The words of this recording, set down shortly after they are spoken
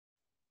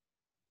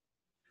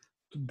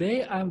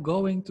Today I'm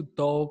going to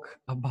talk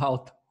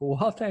about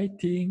what I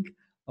think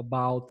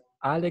about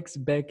Alex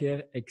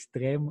Becker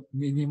Extreme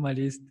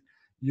Minimalist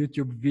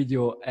YouTube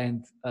video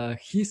and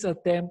his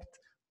attempt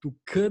to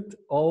cut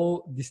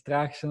all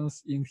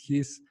distractions in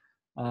his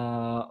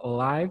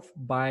life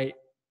by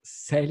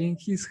selling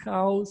his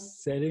house,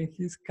 selling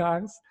his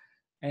cars,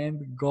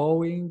 and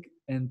going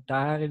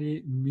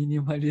entirely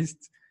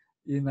minimalist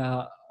in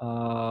a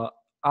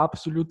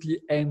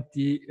absolutely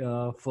empty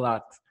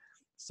flat.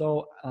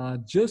 So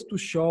just to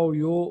show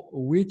you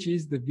which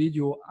is the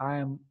video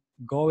I'm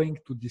going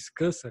to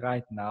discuss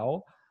right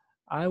now,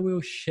 I will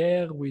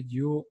share with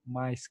you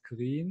my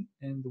screen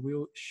and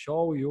will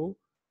show you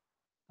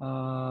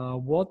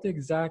what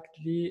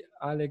exactly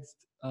Alex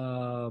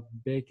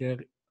Becker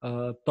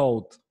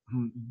taught.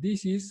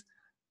 This is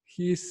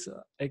his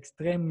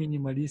extreme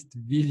minimalist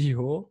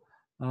video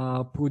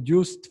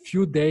produced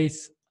few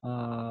days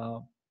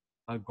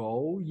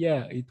ago.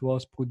 Yeah, it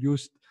was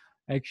produced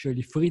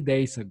actually 3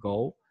 days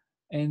ago.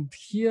 And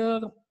here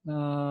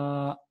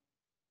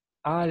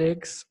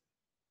Alex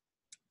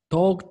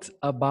talked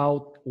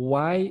about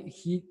why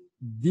he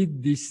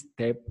did this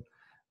step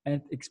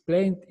and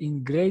explained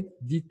in great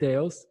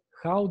details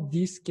how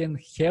this can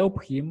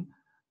help him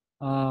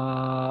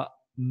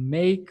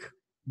make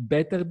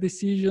better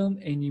decision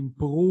and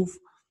improve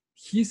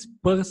his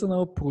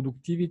personal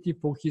productivity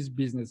for his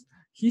business.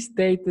 He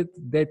stated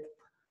that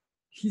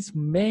his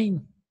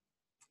main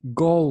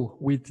goal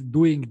with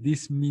doing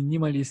this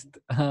minimalist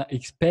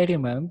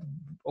experiment,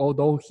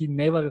 although he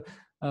never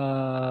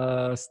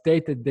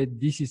stated that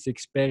this is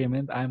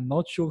experiment, I'm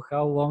not sure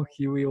how long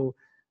he will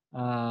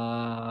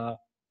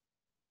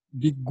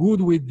be good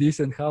with this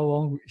and how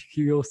long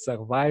he will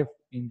survive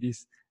in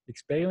this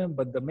experiment.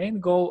 But the main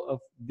goal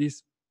of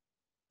this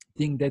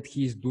thing that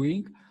he is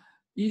doing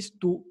is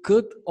to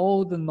cut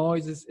all the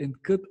noises and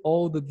cut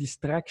all the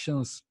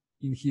distractions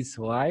in his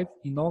life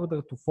in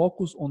order to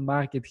focus on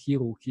Market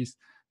Hero, his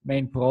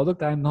main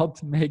product. I'm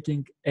not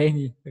making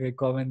any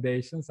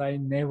recommendations. I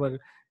never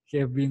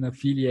have been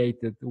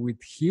affiliated with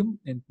him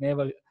and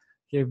never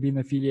have been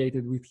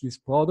affiliated with his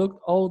product,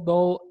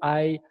 although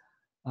I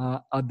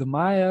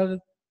admire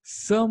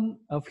some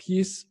of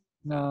his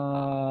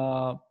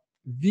videos,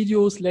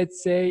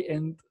 let's say,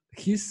 and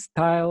his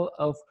style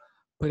of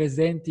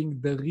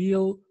presenting the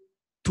real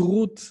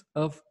truth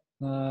of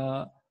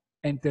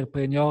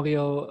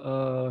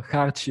entrepreneurial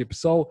hardship.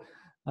 So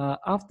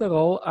after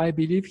all, I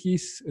believe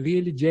he's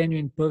really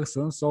genuine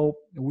person. So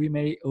we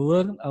may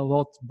learn a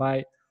lot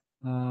by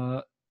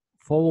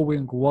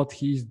following what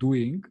he's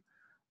doing.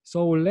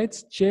 So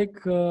let's check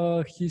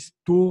his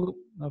tour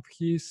of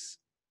his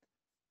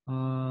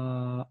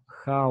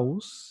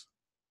house.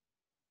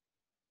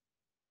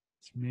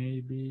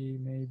 Maybe,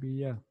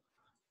 yeah,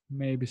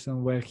 maybe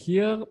somewhere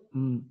here.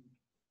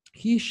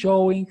 He's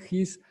showing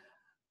his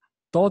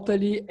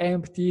totally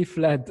empty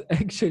flat.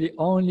 Actually,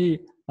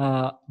 only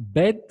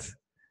bed,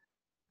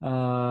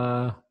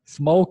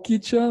 small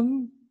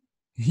kitchen,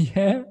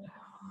 yeah,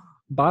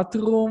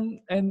 bathroom,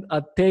 and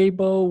a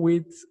table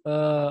with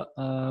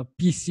a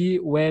PC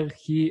where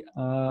he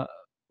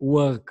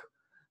work.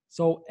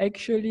 So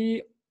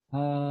actually,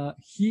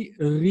 he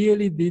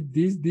really did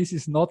this. This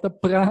is not a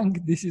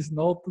prank. This is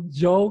not a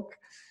joke.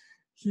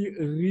 He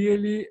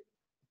really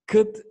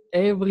cut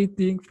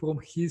everything from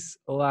his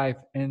life.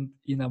 And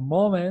in a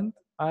moment,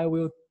 I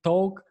will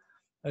talk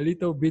a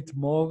little bit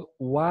more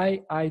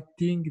why I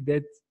think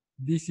that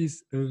this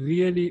is a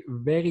really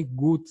very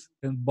good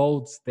and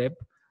bold step.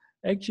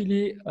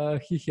 Actually,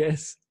 he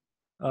has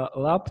a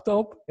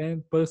laptop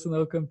and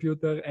personal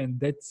computer, and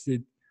that's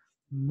it.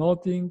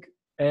 Nothing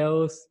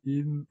else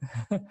in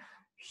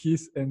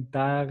his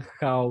entire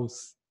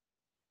house.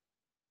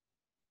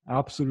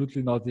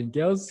 Absolutely nothing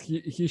else.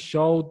 He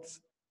showed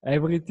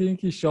everything.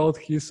 He showed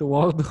his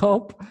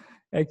wardrobe,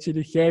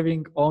 actually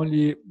having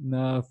only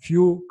a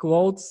few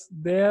clothes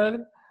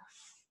there.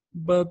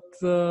 But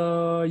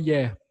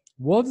yeah,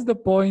 what's the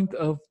point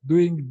of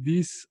doing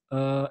this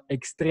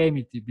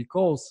extremity?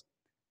 Because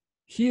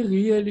he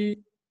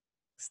really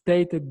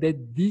stated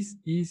that this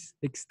is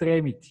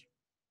extremity.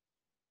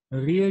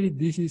 Really,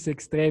 this is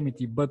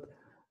extremity. But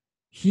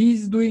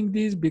he's doing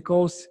this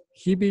because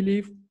he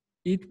believes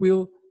it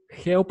will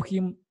help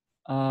him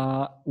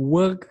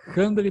work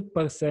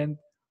 100%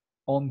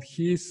 on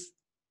his,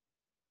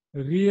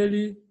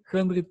 really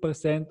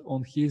 100%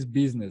 on his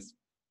business.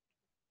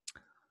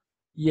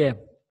 Yeah,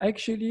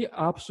 actually,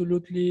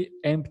 absolutely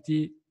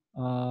empty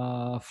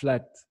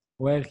flat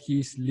where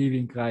he's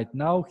living right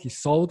now. He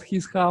sold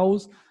his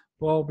house.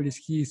 Probably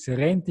he's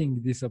renting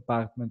this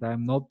apartment.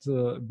 I'm not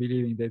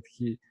believing that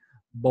he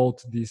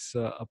bought this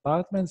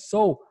apartment.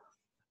 So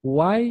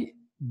why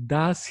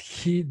does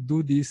he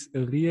do this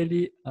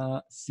really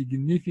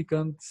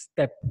significant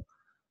step?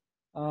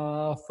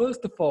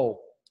 First of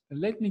all,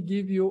 let me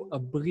give you a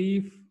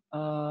brief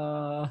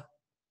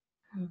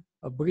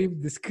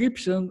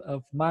description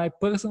of my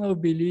personal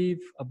belief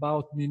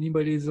about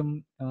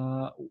minimalism,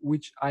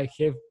 which I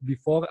have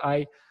before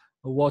I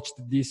watched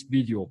this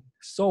video.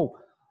 So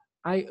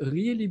I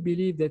really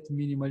believe that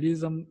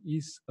minimalism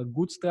is a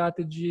good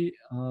strategy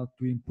to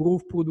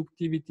improve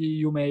productivity.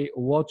 You may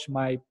watch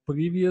my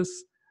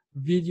previous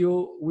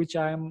video, which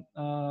I'm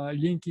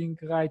linking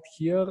right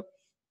here,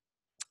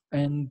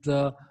 and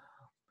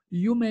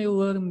you may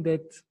learn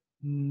that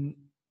mm,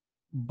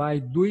 by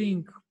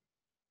doing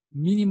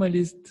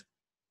minimalist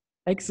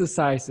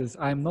exercises,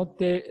 I'm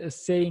not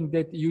saying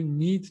that you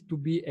need to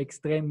be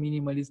extreme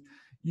minimalist.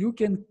 You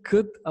can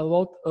cut a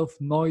lot of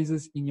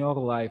noises in your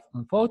life.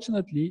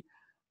 Unfortunately,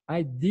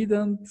 I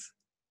didn't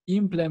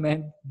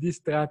implement this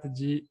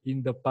strategy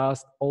in the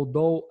past,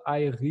 although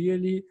I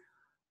really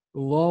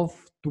love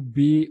to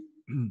be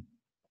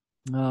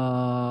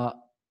uh,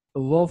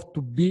 love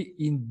to be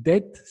in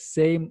that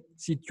same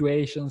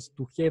situations,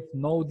 to have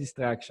no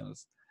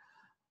distractions.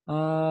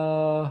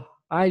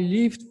 I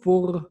lived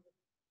for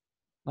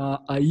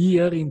a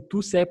year in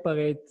two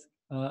separate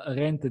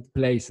rented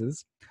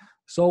places.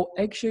 So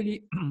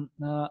actually,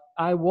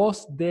 I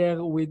was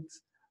there with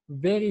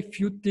very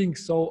few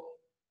things. So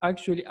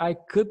actually, I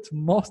cut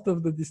most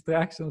of the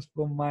distractions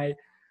from my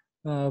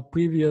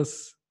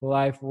previous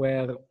life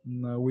where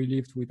we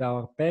lived with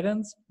our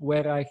parents,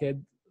 where I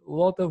had a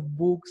lot of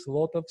books, a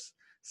lot of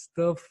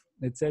stuff,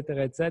 etc.,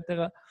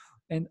 etc.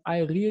 And I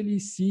really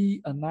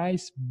see a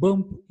nice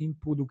bump in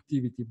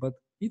productivity, but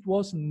it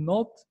was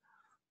not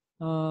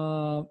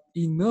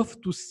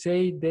enough to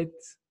say that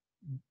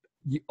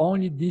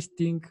only this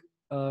thing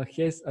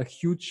has a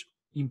huge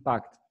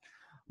impact.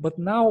 But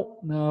now,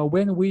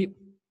 when we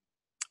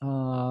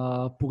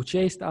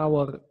purchased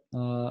our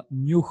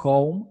new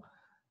home,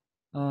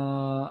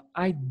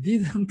 I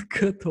didn't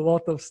cut a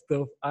lot of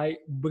stuff. I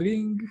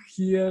bring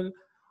here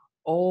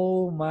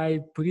all my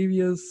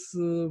previous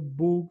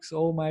books,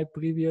 all my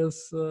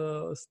previous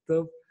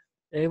stuff,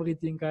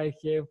 everything I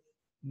have,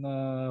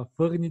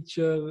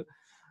 furniture,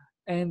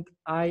 and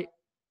I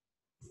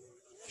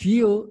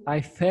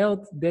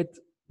felt that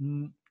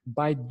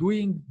by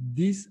doing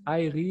this,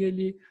 I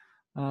really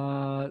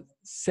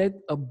set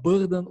a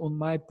burden on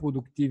my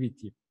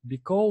productivity,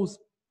 because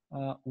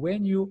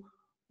when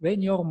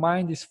your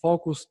mind is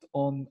focused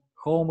on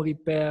home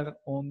repair,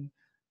 on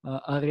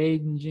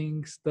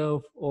arranging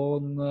stuff,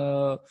 on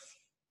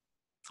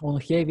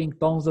having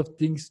tons of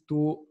things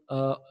to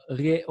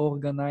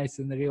reorganize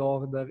and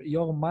reorder,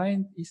 your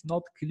mind is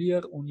not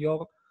clear on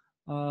your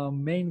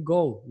main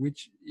goal,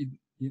 which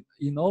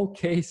in all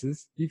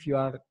cases, if you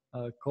are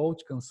a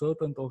coach,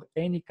 consultant, or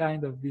any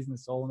kind of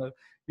business owner,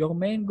 your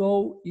main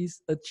goal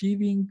is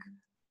achieving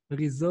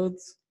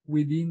results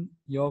within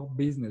your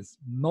business,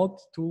 not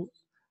to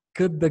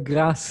cut the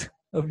grass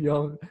of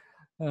your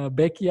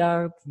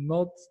backyard,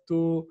 not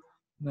to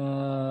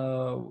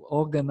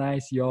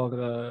organize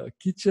your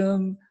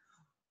kitchen.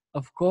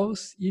 Of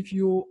course, if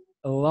you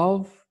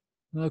love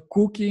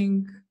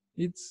cooking,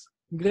 it's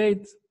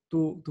great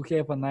to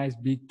have a nice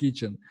big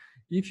kitchen.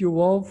 If you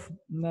love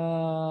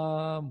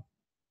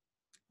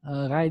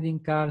riding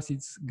cars,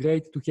 it's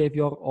great to have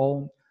your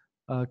own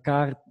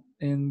car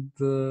and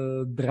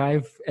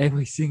drive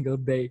every single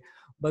day.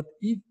 But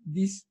if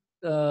this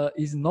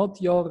is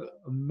not your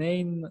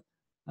main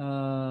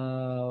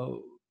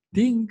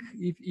thing,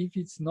 if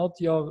it's not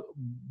your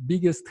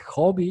biggest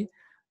hobby,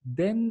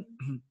 then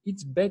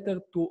it's better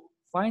to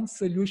find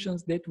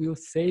solutions that will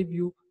save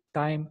you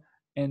time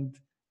and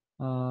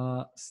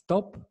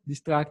stop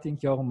distracting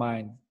your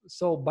mind.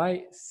 So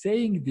by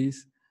saying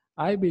this,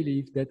 I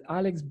believe that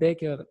Alex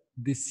Becker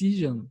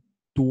decision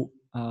to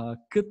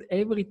cut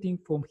everything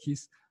from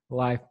his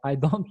life. I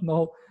don't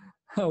know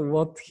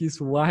what his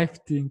wife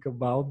think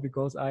about,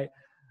 because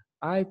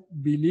I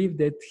believe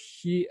that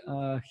he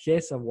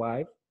has a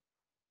wife.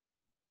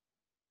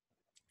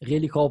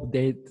 Really hope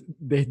they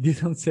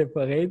didn't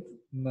separate.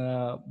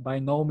 By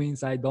no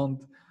means I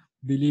don't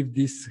believe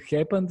this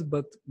happened,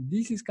 but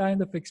this is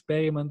kind of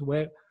experiment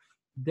where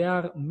there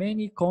are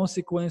many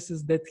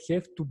consequences that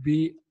have to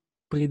be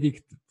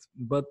predicted.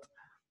 But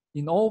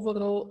in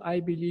overall, I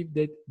believe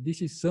that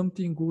this is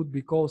something good,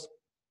 because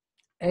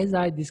as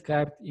I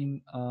described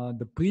in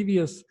the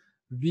previous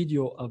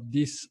video of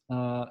this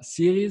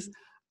series,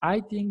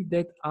 I think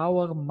that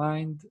our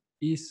mind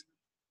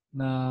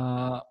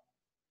uh,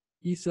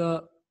 is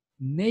a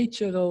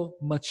natural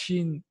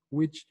machine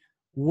which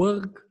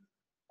work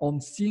on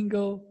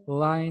single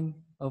line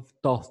of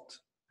thought,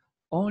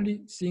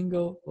 only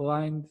single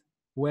line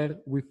where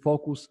we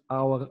focus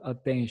our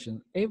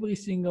attention. Every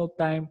single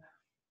time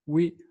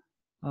we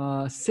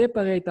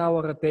separate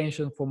our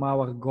attention from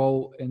our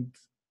goal and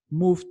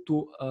move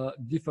to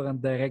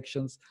different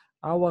directions,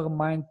 our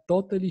mind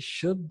totally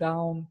shut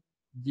down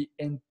the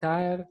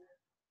entire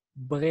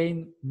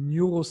brain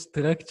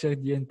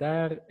neurostructure, the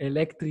entire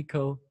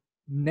electrical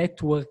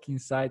network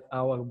inside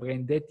our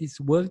brain that is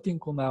working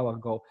on our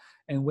goal.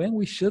 And when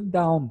we shut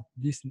down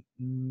this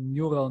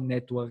neural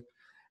network,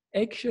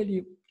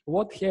 actually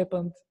what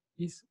happened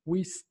is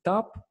we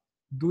stop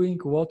doing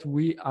what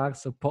we are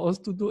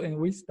supposed to do, and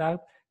we start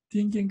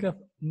thinking of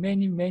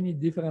many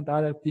different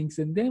other things,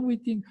 and then we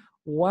think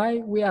why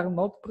we are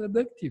not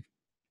productive.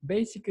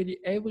 Basically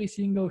every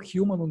single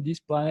human on this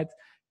planet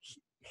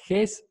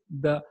has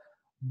the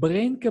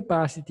brain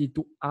capacity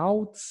to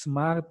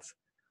outsmart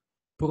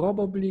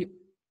probably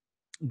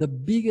the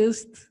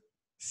biggest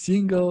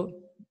single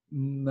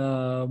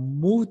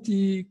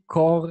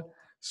multi-core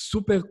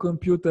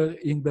supercomputer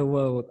in the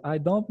world. I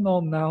don't know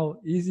now,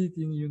 is it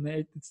in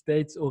United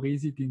States or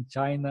is it in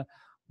China,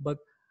 but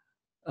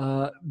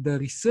the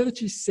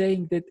research is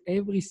saying that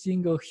every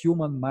single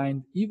human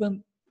mind,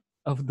 even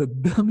of the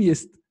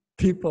dummiest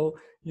people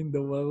in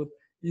the world,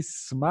 is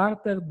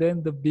smarter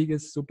than the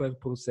biggest super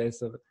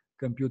processor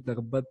computer.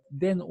 But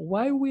then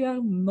why we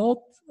are not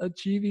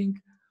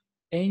achieving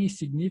any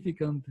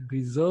significant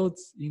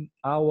results in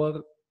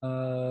our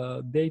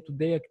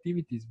day-to-day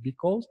activities?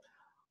 Because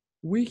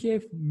we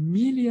have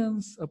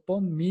millions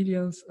upon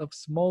millions of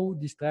small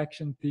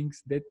distraction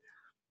things that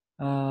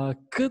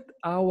cut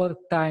our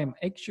time.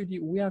 Actually,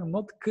 we are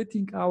not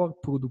cutting our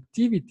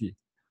productivity,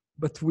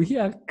 but we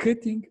are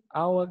cutting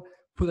our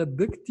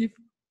productive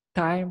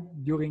time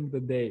during the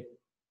day.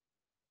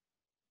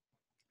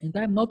 And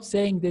I'm not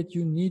saying that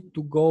you need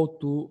to go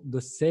to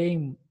the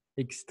same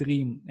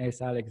extreme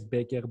as Alex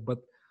Becker, but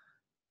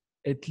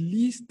at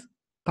least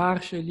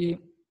partially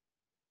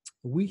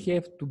we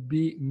have to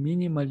be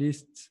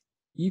minimalists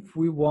if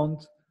we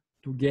want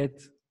to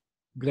get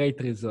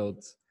great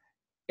results.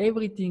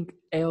 Everything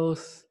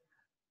else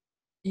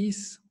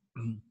is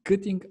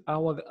cutting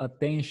our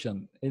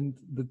attention. And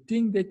the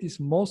thing that is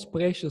most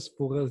precious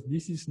for us,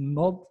 this is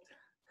not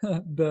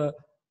the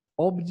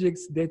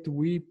objects that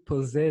we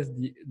possess,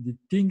 the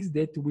things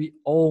that we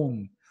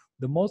own.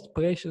 The most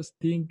precious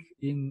thing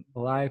in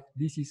life,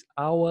 this is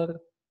our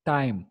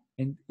time.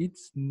 And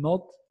it's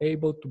not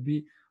able to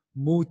be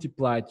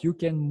multiplied. You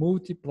can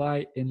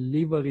multiply and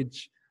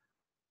leverage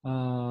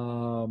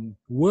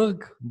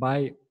work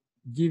by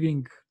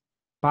giving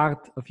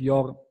part of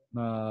your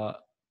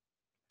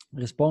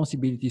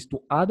responsibilities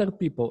to other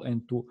people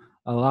and to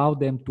allow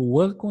them to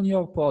work on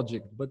your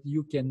project, but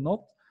you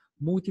cannot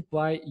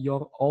multiply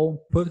your own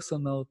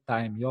personal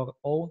time, your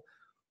own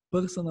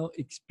personal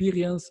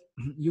experience.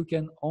 You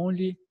can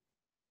only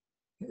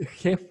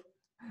have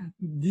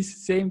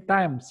this same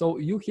time. So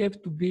you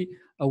have to be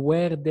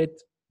aware that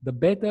the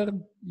better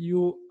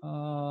you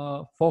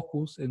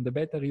focus and the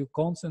better you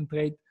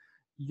concentrate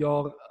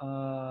your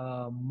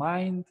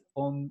mind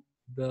on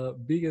the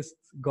biggest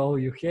goal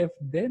you have,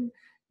 then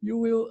you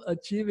will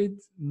achieve it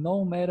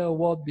no matter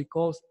what,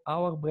 because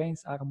our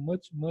brains are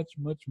much, much,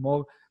 much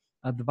more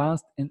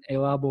advanced and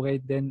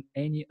elaborate than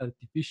any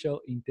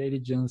artificial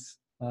intelligence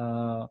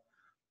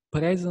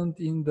present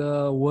in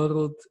the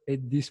world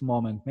at this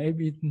moment.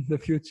 Maybe in the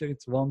future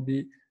it won't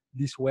be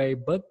this way,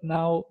 but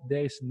now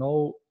there is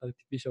no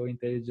artificial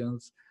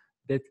intelligence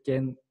that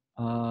can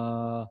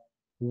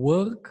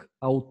work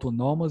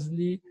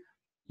autonomously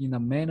in a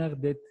manner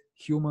that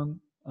human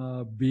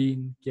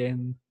being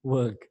can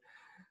work.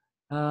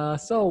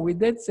 So with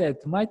that said,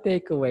 my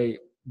takeaway,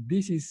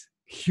 this is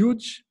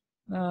huge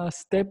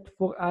step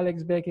for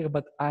Alex Becker,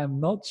 but I'm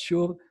not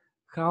sure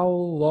how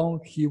long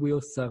he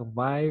will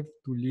survive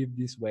to live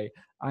this way.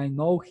 I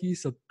know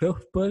he's a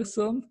tough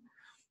person,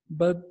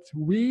 but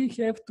we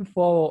have to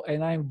follow,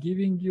 and I'm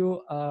giving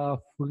you a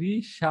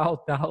free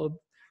shout out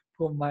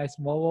from my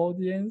small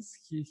audience.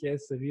 He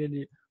has a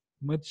really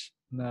much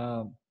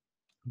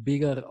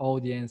bigger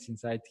audience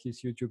inside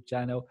his YouTube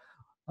channel.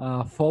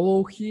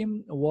 Follow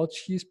him,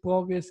 watch his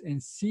progress,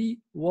 and see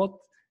what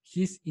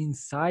his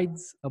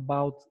insights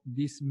about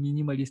these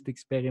minimalist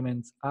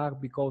experiments are,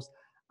 because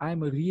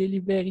I'm really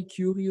very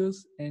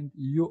curious, and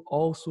you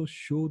also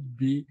should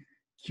be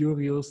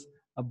curious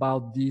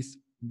about this,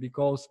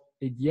 because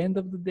at the end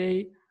of the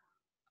day,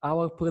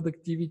 our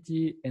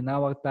productivity and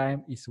our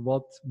time is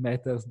what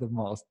matters the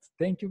most.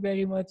 Thank you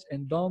very much,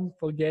 and don't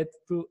forget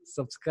to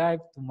subscribe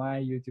to my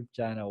YouTube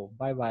channel.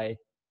 Bye bye.